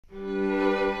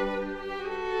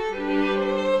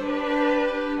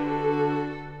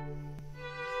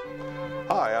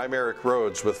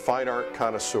Crossroads with Fine Art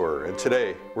Connoisseur, and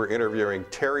today we're interviewing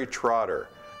Terry Trotter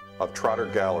of Trotter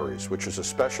Galleries, which is a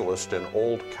specialist in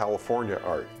old California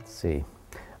art. Let's see.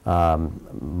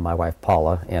 My wife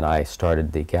Paula and I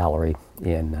started the gallery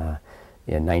in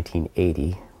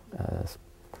 1980, a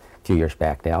few years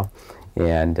back now,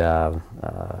 and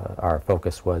our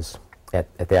focus was,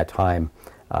 at that time,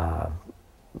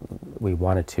 we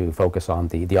wanted to focus on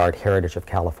the art heritage of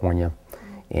California,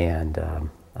 and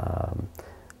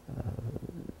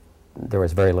there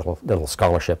was very little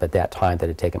scholarship at that time that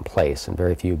had taken place, and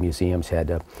very few museums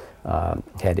had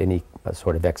any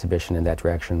sort of exhibition in that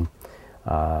direction.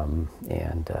 But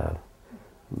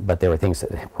there were things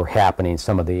that were happening.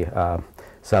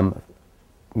 Some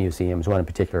museums, one in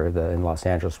particular in Los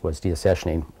Angeles, was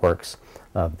deaccessioning works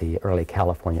of the early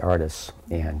California artists,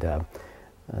 and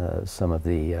some of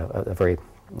a very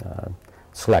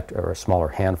select or a smaller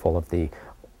handful of the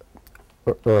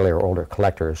older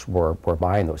collectors were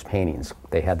buying those paintings.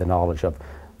 They had the knowledge of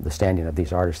the standing of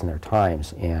these artists in their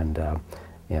times, and the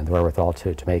wherewithal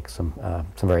to make some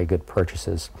very good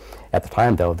purchases. At the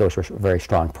time, though, those were very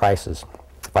strong prices.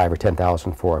 $5,000 or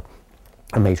 $10,000 for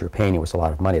a major painting was a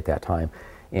lot of money at that time,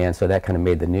 and so that kind of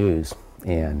made the news.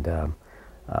 And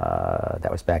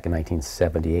that was back in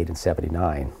 1978 and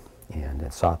 79, and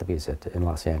at Sotheby's in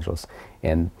Los Angeles.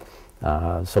 And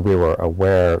so we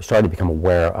were started to become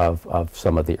aware of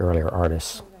some of the earlier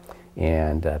artists,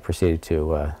 and proceeded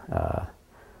to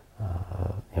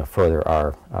further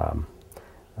our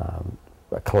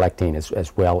collecting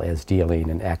as well as dealing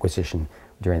and acquisition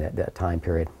during that time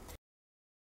period.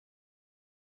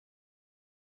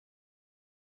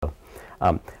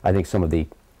 I think some of the,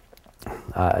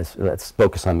 let's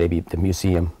focus on maybe the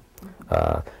museum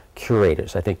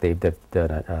curators. I think they've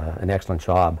done an excellent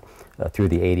job through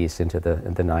the 80s into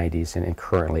the 90s and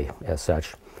currently as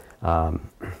such.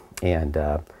 Tom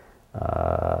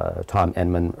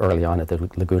Enman early on at the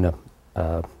Laguna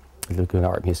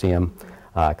Art Museum,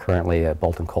 currently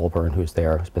Bolton Colburn, who's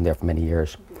been there for many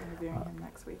years. We'll be interviewing him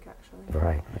next week, actually.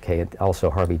 Right, okay. And also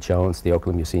Harvey Jones, the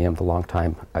Oakland Museum, the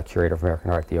longtime curator of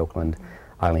American art at the Oakland.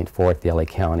 Eileen Forth, the LA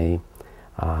County.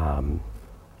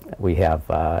 We have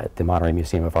at the Monterey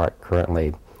Museum of Art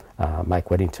currently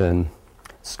Mike Whittington,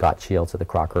 Scott Shields at the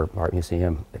Crocker Art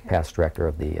Museum, the past director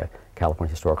of the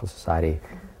California Historical Society.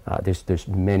 There's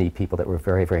many people that were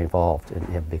very, very involved and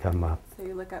have become... So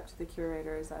you look up to the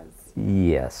curators as...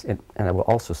 Yes, and I will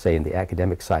also say in the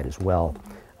academic side as well,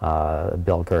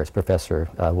 Bill Gertz, Professor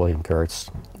William Gertz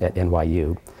at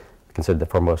NYU, considered the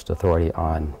foremost authority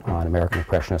on American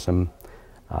Impressionism.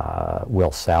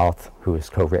 Will South, who has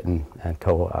co-written and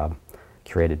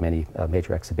co-curated many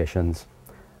major exhibitions,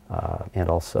 and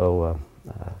also,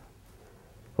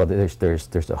 well,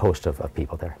 there's a host of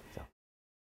people there. So.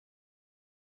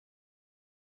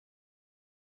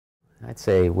 I'd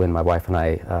say when my wife and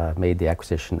I made the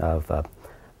acquisition of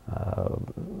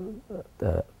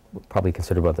probably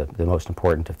considered one of the most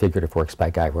important figurative works by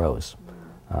Guy Rose,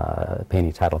 a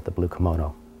painting titled The Blue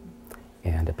Kimono,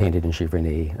 and painted in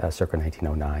Giverny circa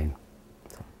 1909.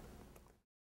 So.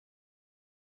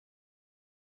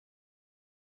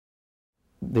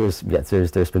 There's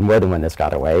been more than one that's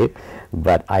got away,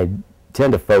 but I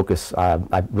tend to focus,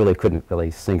 I really couldn't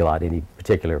single out any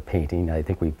particular painting. I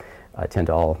think we tend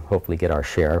to all hopefully get our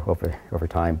share over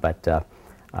time, but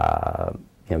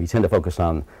we tend to focus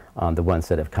on the ones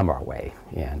that have come our way,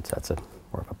 and that's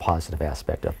more of a positive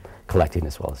aspect of collecting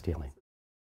as well as dealing.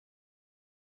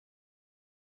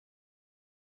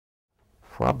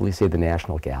 Probably say the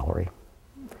National Gallery.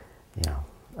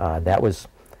 That was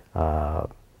right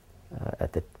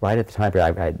at the time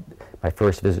period. My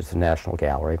first visit to the National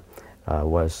Gallery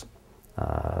was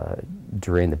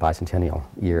during the bicentennial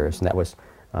years, and that was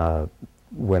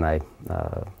when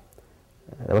that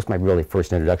was my really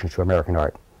first introduction to American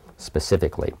art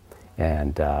specifically,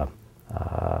 and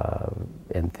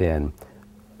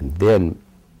then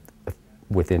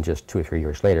within just 2 or 3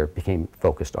 years later became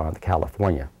focused on the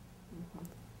California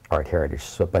art heritage.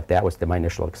 So, but that was my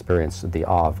initial experience, the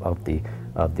awe of the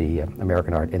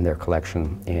American art in their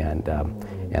collection, and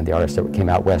the artists that came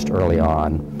out west early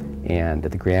on, and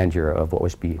the grandeur of what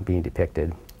was being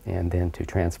depicted, and then to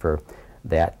transfer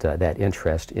that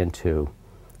interest into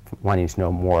wanting to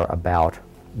know more about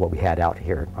what we had out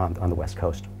here on the West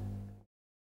Coast.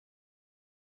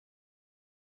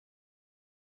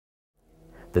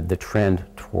 The trend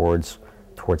towards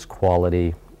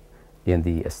quality in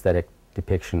the aesthetic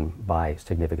depiction by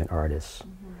significant artists.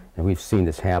 And we've seen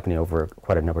this happening over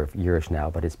quite a number of years now,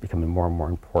 but it's becoming more and more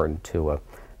important to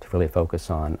really focus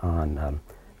on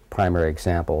primary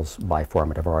examples by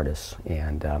formative artists.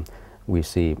 And we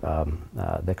see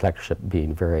the collectorship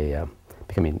being very,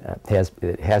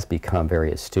 it has become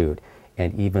very astute.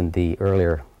 And even the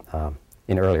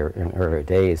in earlier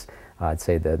days, I'd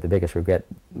say the biggest regret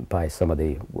by some of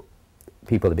the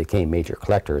people that became major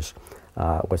collectors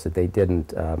was that they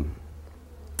didn't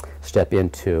step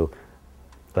into,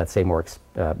 let's say, more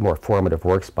formative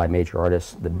works by major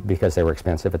artists because they were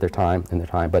expensive at their time.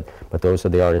 But those are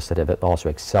the artists that have also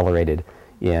accelerated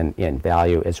in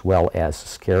value as well as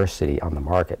scarcity on the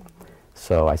market.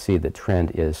 So I see the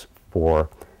trend is for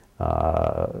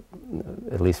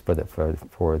at least for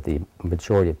the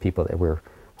majority of people that we're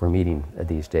meeting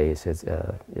these days is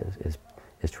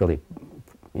truly,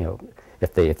 you know,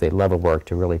 if they love a work,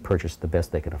 to really purchase the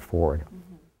best they can afford.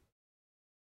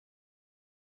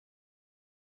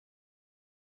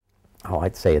 Oh,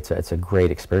 I'd say it's a great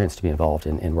experience to be involved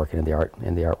in working in the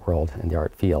art world, in the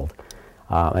art field,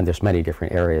 and there's many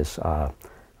different areas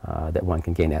that one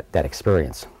can gain that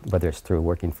experience, whether it's through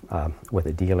working with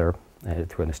a dealer,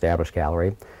 through an established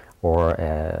gallery, or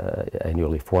a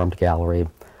newly formed gallery,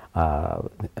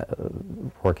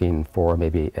 working for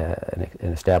maybe an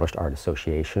established art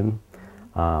association,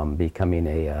 becoming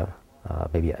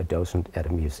maybe a docent at a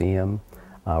museum,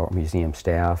 or museum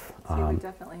staff. So you would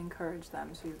definitely encourage them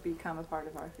to become a part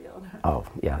of our field. Oh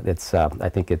yeah, it's I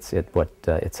think it's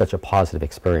such a positive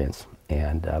experience,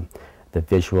 and the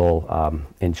visual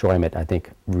enjoyment, I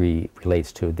think,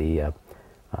 relates to the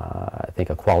I think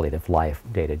a quality of life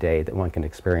day to day that one can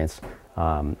experience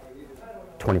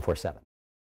 24/7.